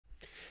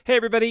Hey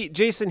everybody,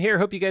 Jason here.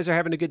 Hope you guys are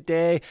having a good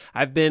day.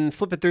 I've been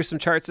flipping through some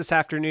charts this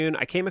afternoon.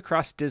 I came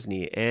across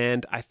Disney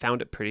and I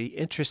found it pretty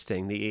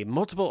interesting. The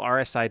multiple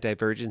RSI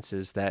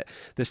divergences that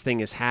this thing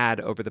has had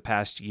over the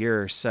past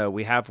year or so.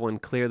 We have one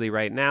clearly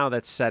right now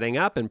that's setting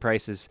up and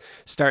prices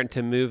starting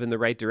to move in the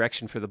right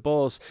direction for the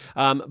bulls.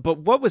 But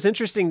what was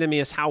interesting to me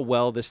is how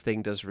well this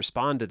thing does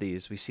respond to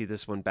these. We see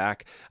this one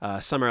back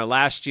summer of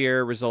last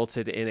year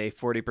resulted in a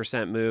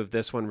 40% move.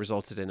 This one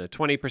resulted in a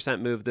 20%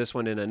 move. This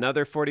one in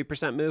another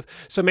 40% move.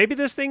 So maybe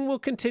this thing will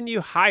continue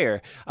higher.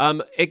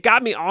 It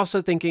got me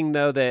also thinking,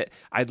 though, that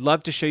I'd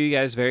love to show you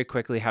guys very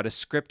quickly how to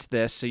script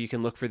this so you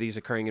can look for these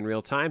occurring in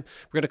real time.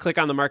 We're going to click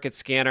on the market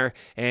scanner.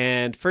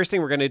 And first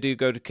thing we're going to do,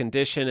 go to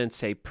condition and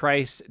say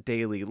price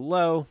daily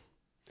low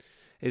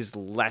is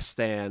less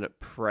than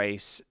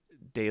price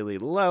daily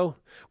low.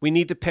 We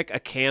need to pick a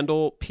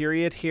candle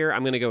period here.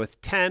 I'm going to go with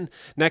 10.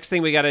 Next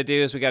thing we got to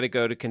do is we got to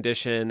go to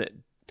condition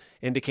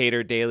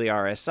indicator daily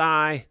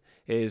RSI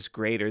is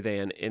greater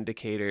than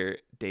indicator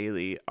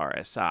daily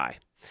RSI.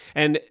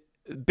 And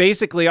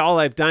basically all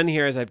I've done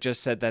here is I've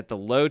just said that the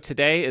low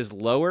today is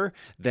lower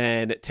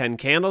than 10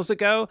 candles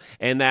ago,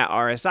 and that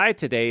RSI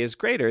today is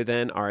greater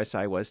than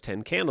RSI was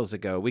 10 candles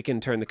ago. We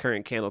can turn the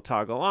current candle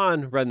toggle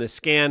on, run the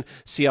scan,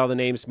 see all the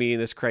names meeting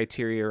this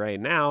criteria right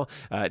now.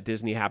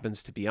 Disney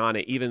happens to be on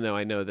it, even though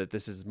I know that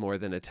this is more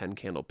than a 10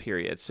 candle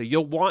period. So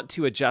you'll want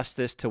to adjust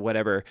this to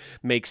whatever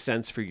makes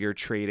sense for your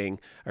trading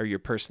or your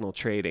personal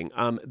trading.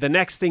 The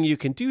next thing you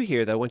can do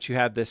here, though, once you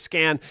have this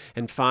scan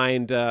and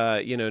find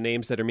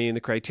names that are meeting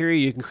the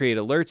criteria, you can create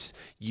alerts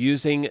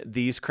using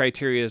these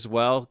criteria as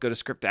well. Go to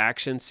script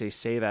action, say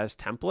save as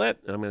template,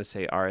 and I'm going to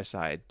say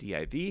RSI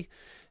Div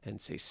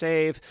and say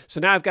save. So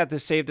now I've got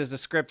this saved as a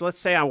script. Let's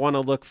say I want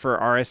to look for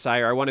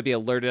RSI, or I want to be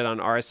alerted on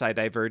RSI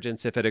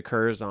divergence if it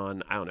occurs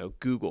on, I don't know,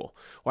 Google.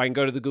 Well, I can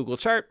go to the Google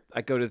chart.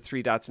 I go to the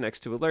three dots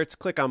next to alerts,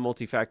 click on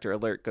multi-factor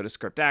alert, go to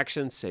script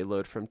actions, say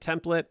load from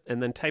template,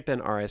 and then type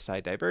in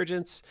RSI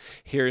divergence.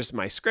 Here's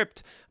my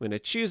script. I'm going to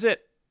choose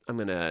it. I'm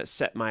going to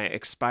set my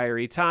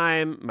expiry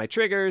time, my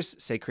triggers,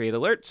 say create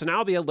alert. So now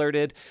I'll be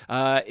alerted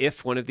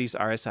if one of these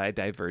RSI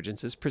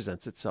divergences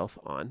presents itself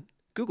on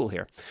Google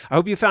here. I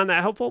hope you found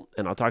that helpful,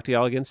 and I'll talk to you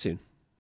all again soon.